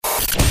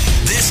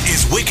This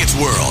is Wicket's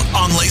World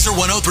on Laser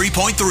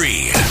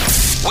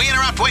 103.3. We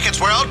interrupt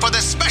Wicket's World for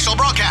this special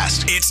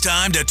broadcast. It's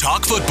time to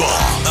talk football.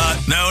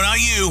 No, not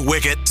you,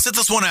 Wicket. Sit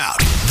this one out.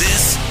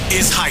 This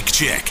is Hike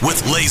Chick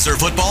with laser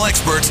football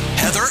experts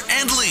Heather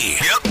and Leigh.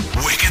 Yep,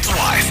 Wicket's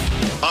wife.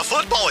 A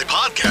football-y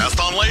podcast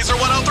on Laser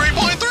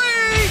 103.3.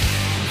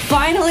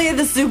 Finally,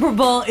 the Super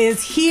Bowl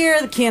is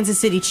here. The Kansas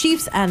City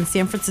Chiefs and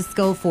San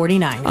Francisco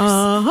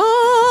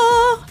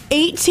 49ers.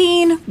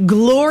 18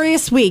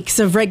 glorious weeks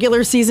of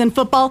regular season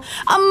football,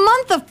 a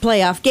month of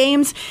playoff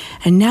games,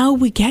 and now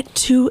we get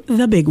to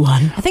the big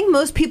one. I think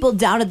most people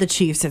doubted the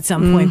Chiefs at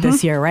some point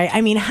this year, right?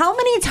 I mean, how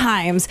many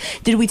times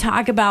did we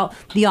talk about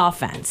the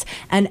offense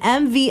and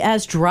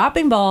MVS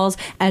dropping balls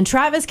and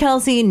Travis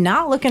Kelce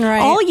not looking right?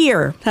 All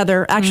year,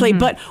 Heather, actually.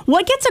 But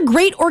what gets a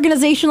great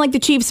organization like the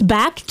Chiefs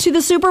back to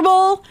the Super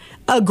Bowl?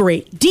 A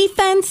great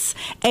defense,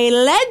 a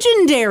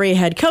legendary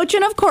head coach,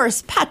 and of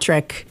course,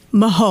 Patrick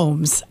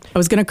Mahomes. I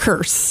was going to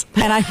curse,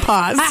 and I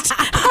paused.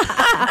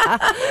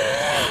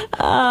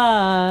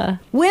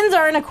 Wins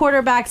aren't a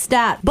quarterback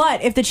stat,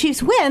 but if the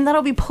Chiefs win,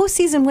 that'll be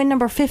postseason win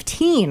number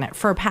 15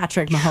 for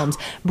Patrick Mahomes,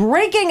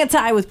 breaking a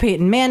tie with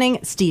Peyton Manning,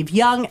 Steve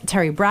Young,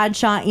 Terry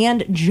Bradshaw,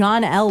 and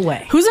John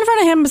Elway. Who's in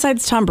front of him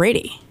besides Tom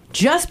Brady?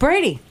 Just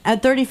Brady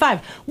at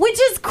 35, which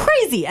is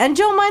crazy, and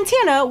Joe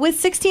Montana with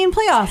 16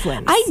 playoff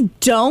wins. I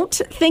don't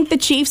think the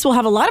Chiefs will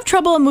have a lot of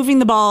trouble moving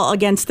the ball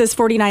against this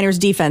 49ers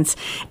defense,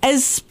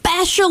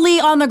 especially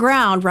on the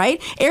ground, right?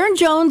 Aaron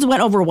Jones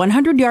went over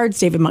 100 yards,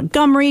 David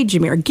Montgomery,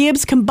 Jahmyr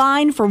Gibbs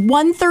combined for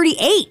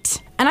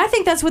 138. And I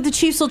think that's what the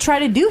Chiefs will try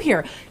to do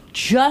here.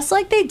 Just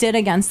like they did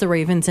against the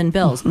Ravens and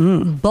Bills.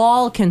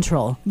 Ball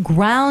control,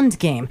 ground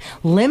game,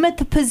 limit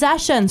the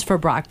possessions for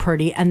Brock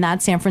Purdy and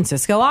that San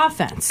Francisco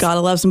offense.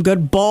 Gotta love some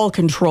good ball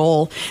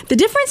control. The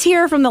difference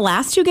here from the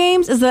last two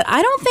games is that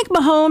I don't think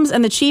Mahomes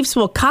and the Chiefs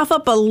will cough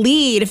up a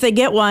lead if they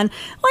get one,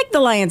 like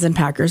the Lions and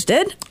Packers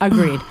did.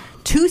 Agreed.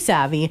 Too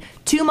savvy,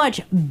 too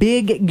much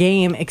big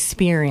game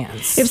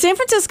experience. If San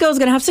Francisco is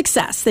going to have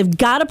success, they've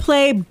got to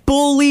play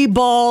bully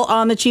ball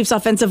on the Chiefs'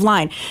 offensive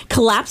line.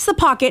 Collapse the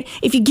pocket.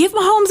 If you give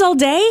Mahomes all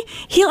day,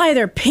 he'll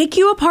either pick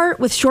you apart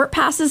with short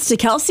passes to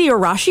Kelce or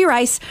Rashee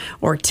Rice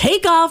or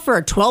take off for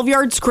a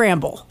 12-yard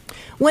scramble.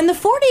 When the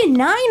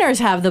 49ers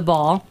have the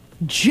ball,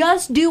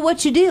 just do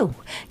what you do.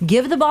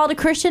 Give the ball to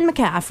Christian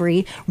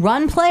McCaffrey,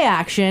 run play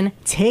action,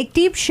 take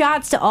deep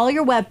shots to all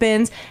your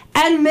weapons,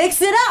 and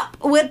mix it up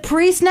with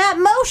pre-snap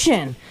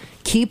motion.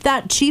 Keep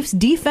that Chiefs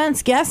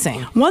defense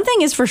guessing. One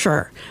thing is for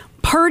sure.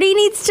 Purdy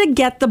needs to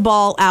get the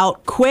ball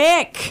out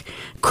quick.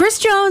 Chris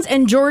Jones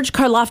and George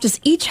Karlaftis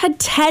each had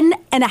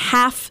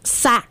 10.5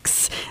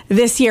 sacks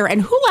this year.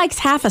 And who likes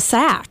half a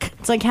sack?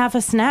 It's like half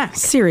a snack.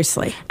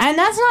 Seriously. And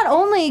that's not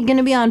only going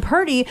to be on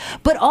Purdy,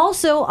 but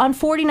also on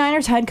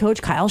 49ers head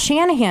coach Kyle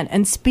Shanahan.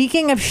 And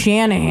speaking of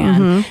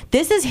Shanahan,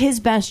 this is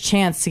his best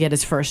chance to get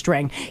his first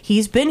ring.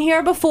 He's been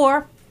here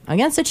before.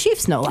 Against the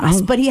Chiefs, no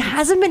less. But he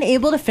hasn't been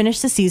able to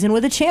finish the season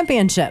with a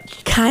championship.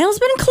 Kyle's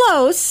been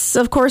close.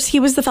 Of course, he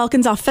was the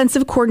Falcons'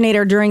 offensive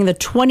coordinator during the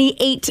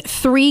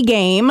 28-3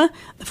 game.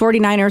 The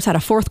 49ers had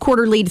a fourth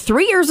quarter lead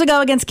 3 years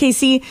ago against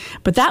KC,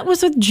 but that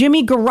was with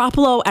Jimmy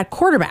Garoppolo at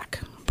quarterback.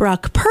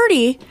 Brock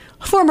Purdy,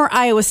 former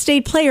Iowa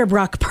State player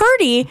Brock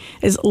Purdy,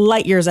 is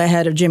light years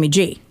ahead of Jimmy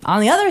G.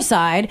 On the other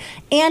side,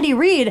 Andy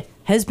Reid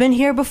has been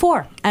here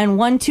before and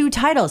won 2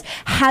 titles.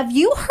 Have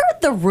you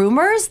heard the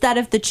rumors that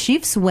if the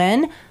Chiefs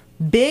win,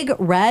 Big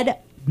Red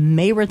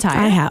may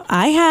retire?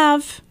 I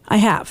have.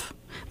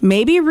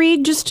 Maybe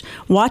Reid just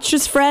watched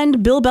his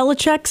friend Bill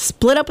Belichick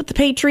split up with the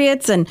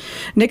Patriots and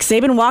Nick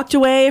Saban walked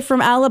away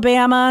from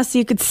Alabama so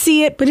you could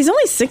see it, but he's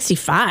only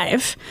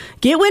 65.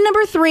 Get win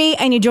number 3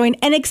 and you join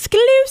an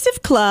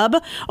exclusive club.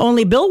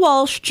 Only Bill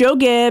Walsh, Joe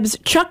Gibbs,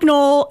 Chuck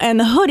Noll, and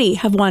the Hoodie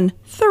have won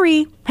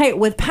 3. Hey,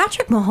 with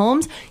Patrick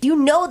Mahomes, you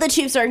know the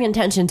Chiefs are in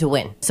contention to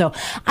win. So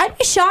I'd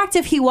be shocked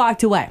if he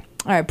walked away.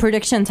 All right,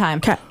 prediction time.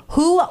 Okay.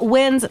 Who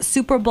wins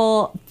Super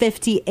Bowl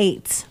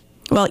 58?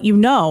 Well, you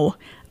know,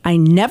 I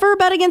never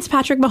bet against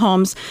Patrick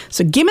Mahomes,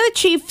 so give me the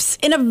Chiefs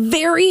in a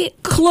very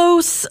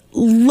close,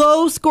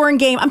 low-scoring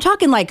game. I'm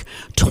talking like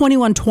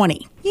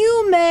 21-20.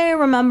 You may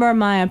remember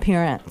my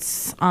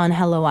appearance on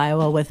Hello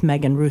Iowa with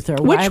Megan Ruther.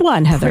 Which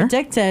one, Heather?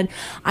 Predicted.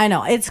 I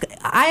know.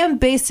 I am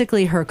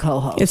basically her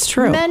co-host. It's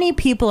true. Many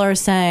people are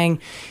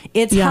saying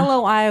it's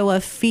Hello Iowa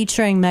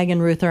featuring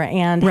Megan Ruther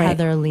and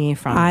Heather Leigh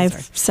from I've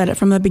Missouri. said it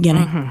from the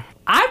beginning.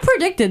 I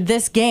predicted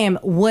this game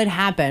would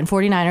happen,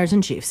 49ers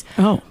and Chiefs.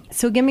 Oh.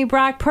 So give me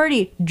Brock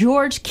Purdy,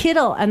 George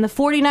Kittle, and the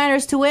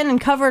 49ers to win and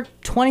cover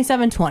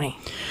 27-20.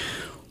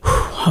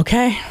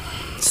 Okay.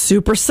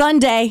 Super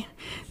Sunday.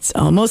 It's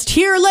almost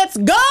here. Let's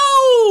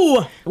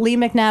go! Leigh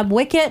McNabb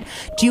Wicket,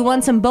 do you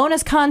want some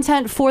bonus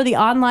content for the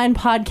online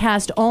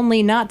podcast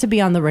only, not to be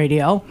on the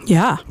radio?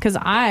 Yeah. Because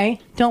I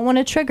don't want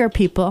to trigger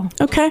people.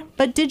 Okay.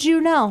 But did you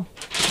know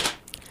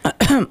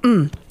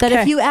that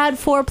if you add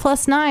 4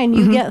 plus 9,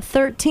 you get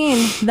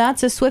 13?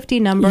 That's a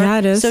Swiftie number. Yeah,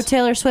 it is. So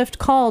Taylor Swift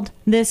called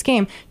this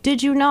game.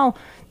 Did you know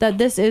that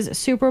this is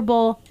Super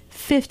Bowl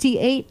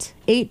 58,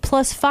 8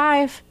 plus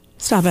 5?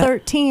 Stop it.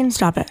 13.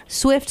 Stop it.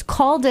 Swift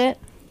called it.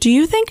 Do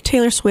you think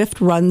Taylor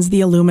Swift runs the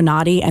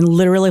Illuminati and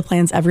literally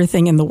plans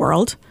everything in the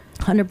world?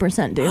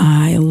 100% do.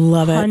 I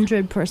love it.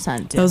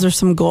 100% do. Those are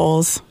some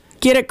goals.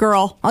 Get it,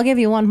 girl. I'll give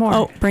you one more.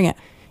 Oh, bring it.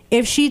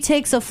 If she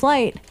takes a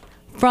flight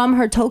from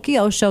her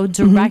Tokyo show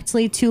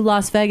directly to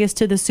Las Vegas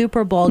to the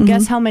Super Bowl,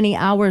 guess how many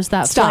hours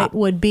that flight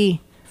would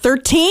be?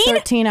 13?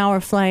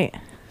 13-hour flight.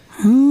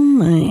 Oh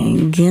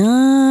my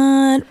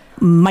God.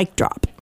 Mic drop.